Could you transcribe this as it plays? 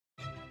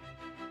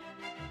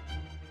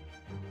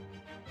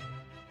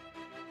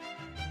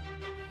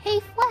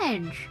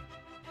Fledge.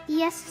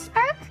 Yes,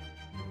 Spark?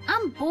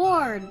 I'm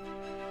bored.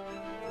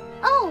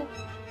 Oh,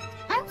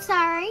 I'm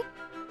sorry.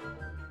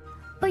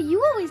 But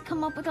you always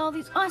come up with all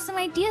these awesome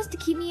ideas to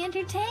keep me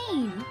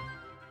entertained.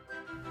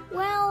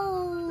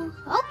 Well,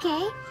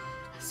 okay.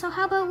 So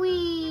how about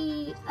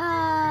we,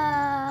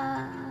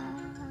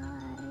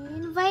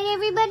 invite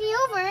everybody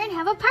over and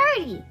have a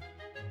party?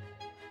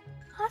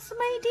 Awesome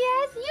idea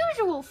as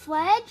usual,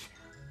 Fledge.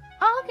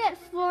 I'll get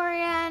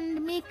Floria and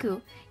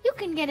Miku. You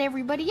can get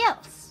everybody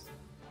else.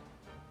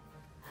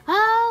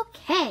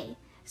 Okay,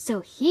 so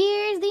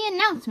here's the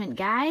announcement,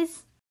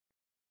 guys.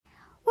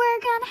 We're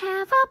gonna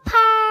have a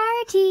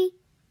party.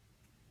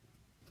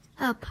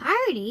 A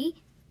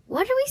party?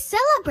 What are we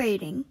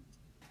celebrating?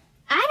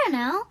 I don't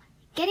know.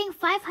 Getting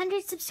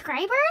 500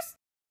 subscribers?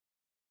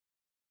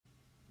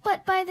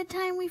 But by the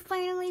time we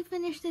finally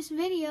finish this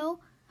video,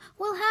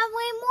 we'll have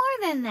way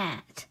more than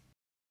that.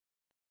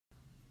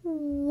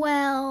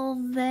 Well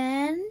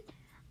then,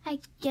 I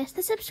guess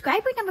the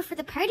subscriber number for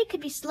the party could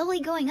be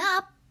slowly going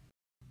up.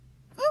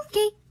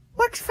 Okay,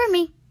 works for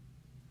me.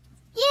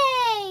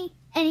 Yay!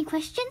 Any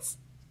questions?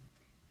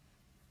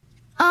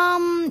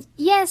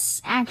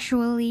 Yes,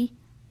 actually.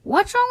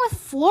 What's wrong with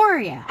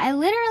Floria? I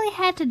literally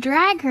had to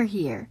drag her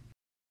here.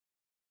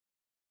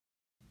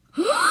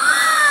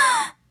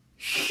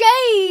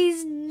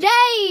 She's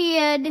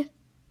dead!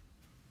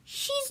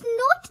 She's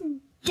not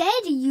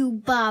dead, you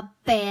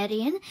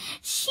barbarian.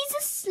 She's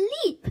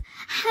asleep.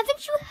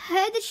 Haven't you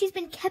heard that she's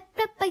been kept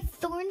up by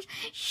thorns,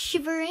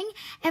 shivering,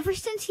 ever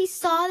since he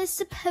saw the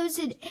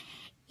supposed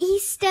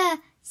Easter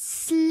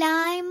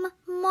slime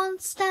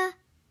monster?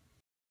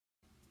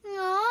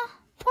 Aw,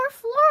 poor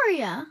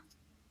Floria.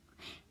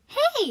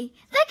 Hey,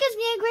 that gives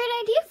me a great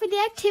idea for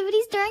the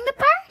activities during the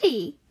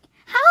party.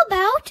 How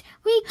about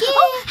we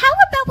how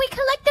about we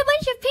collect a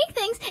bunch of pink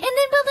things and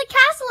then build a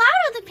castle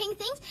out of the pink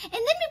things, and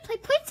then we play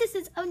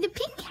princesses of the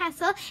pink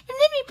castle, and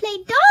then we play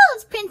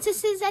dolls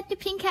princesses at the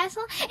pink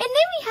castle, and then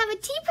we have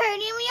a tea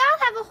party and we all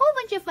have a whole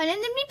bunch of fun,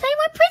 and then we play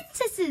more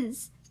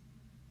princesses.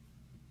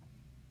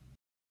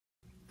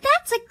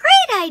 That's a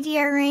great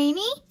idea, Rayne.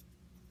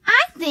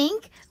 I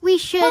think we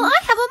should... Well, I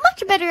have a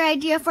much better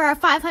idea for our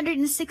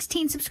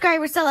 516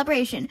 subscriber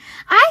celebration.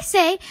 I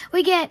say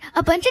we get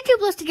a bunch of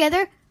Duplos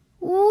together.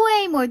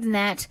 Way more than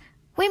that.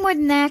 Way more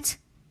than that.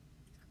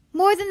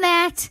 More than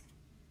that.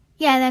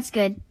 Yeah, that's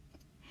good.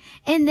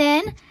 And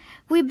then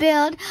we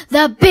build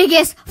the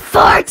biggest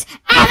fort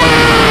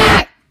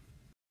ever!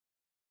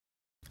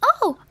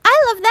 Oh,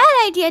 I love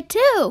that idea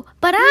too.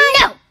 But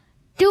No!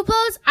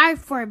 Duplos are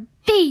for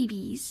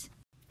babies.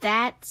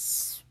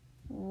 That's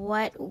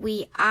what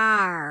we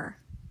are.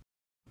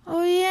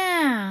 Oh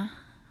yeah,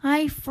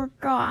 I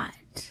forgot.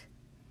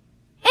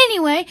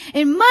 Anyway,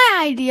 in my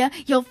idea,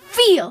 you'll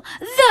feel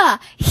the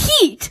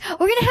heat.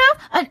 We're gonna have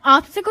an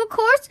obstacle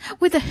course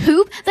with a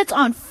hoop that's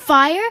on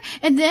fire,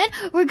 and then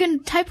we're gonna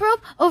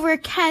tightrope over a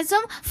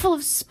chasm full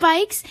of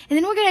spikes, and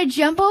then we're gonna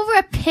jump over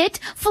a pit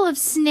full of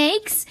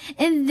snakes,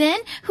 and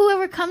then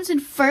whoever comes in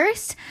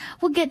first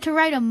will get to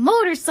ride a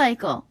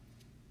motorcycle.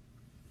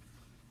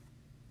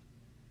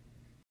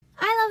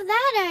 I love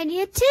that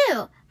idea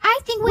too.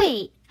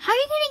 Wait, how are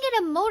you gonna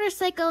get a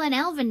motorcycle in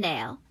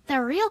Elvendale?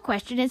 The real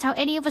question is how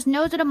any of us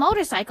knows what a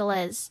motorcycle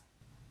is.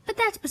 But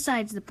that's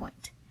besides the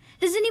point.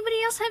 Does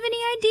anybody else have any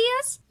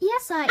ideas?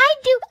 Yes, I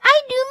do.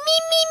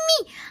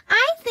 Me.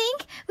 I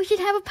think we should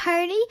have a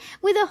party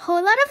with a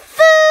whole lot of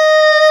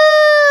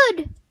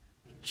food.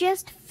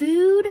 Just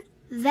food?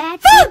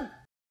 That's food!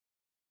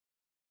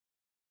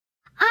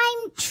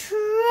 I'm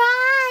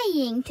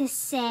trying to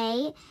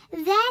say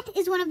that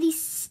is one of the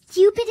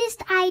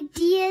stupidest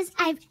ideas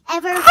I've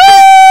ever heard.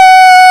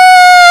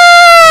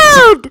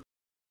 Food!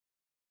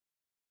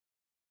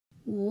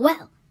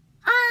 Well,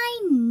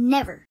 I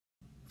never.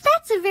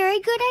 That's a very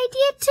good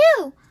idea,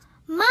 too.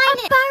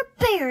 Mine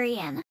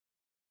barbarian.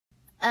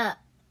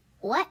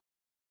 What?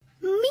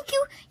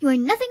 Miku, you are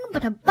nothing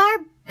but a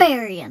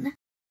barbarian.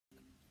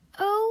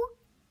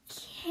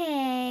 Okay.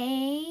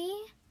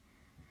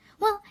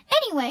 Well,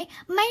 anyway,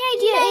 my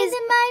idea is...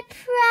 Neither my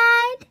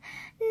pride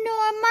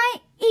nor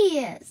my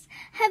ears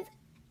have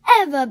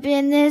ever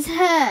been this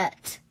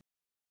hurt.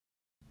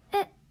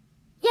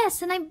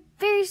 Yes, and I'm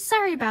very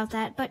sorry about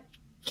that, but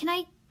can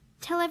I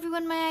tell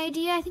everyone my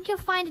idea? I think you'll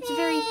find it's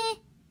very...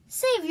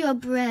 Save your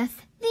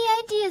breath. The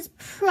idea is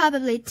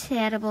probably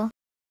terrible.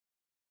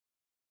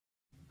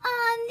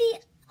 On the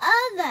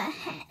other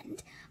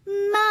hand,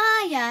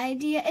 my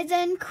idea is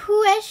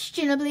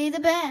unquestionably the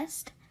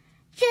best.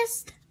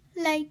 Just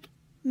like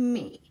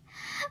me.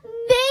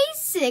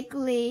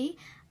 Basically,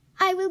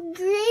 I will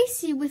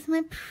grace you with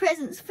my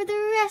presence for the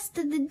rest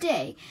of the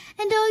day,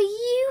 and all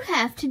you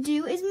have to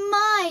do is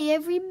my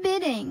every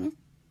bidding.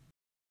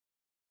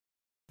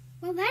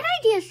 Well, that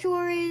idea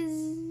sure is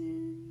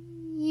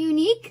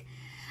unique,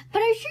 but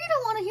I sure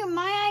don't want to hear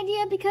my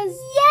idea because...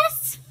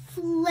 Yes,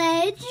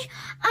 Fledge,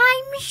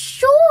 I'm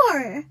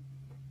sure.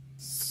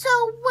 So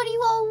what are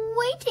you all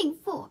waiting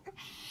for?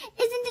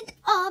 Isn't it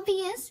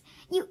obvious?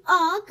 You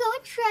all go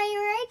and try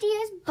your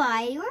ideas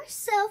by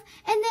yourself,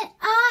 and then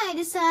I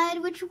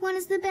decide which one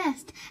is the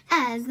best,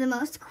 as the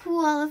most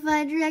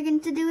qualified dragon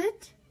to do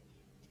it.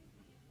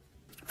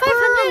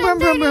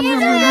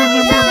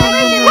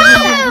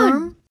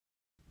 530.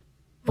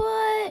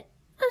 But,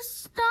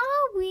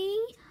 Estari,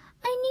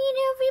 I need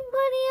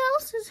everybody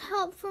else's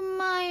help for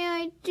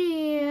my idea.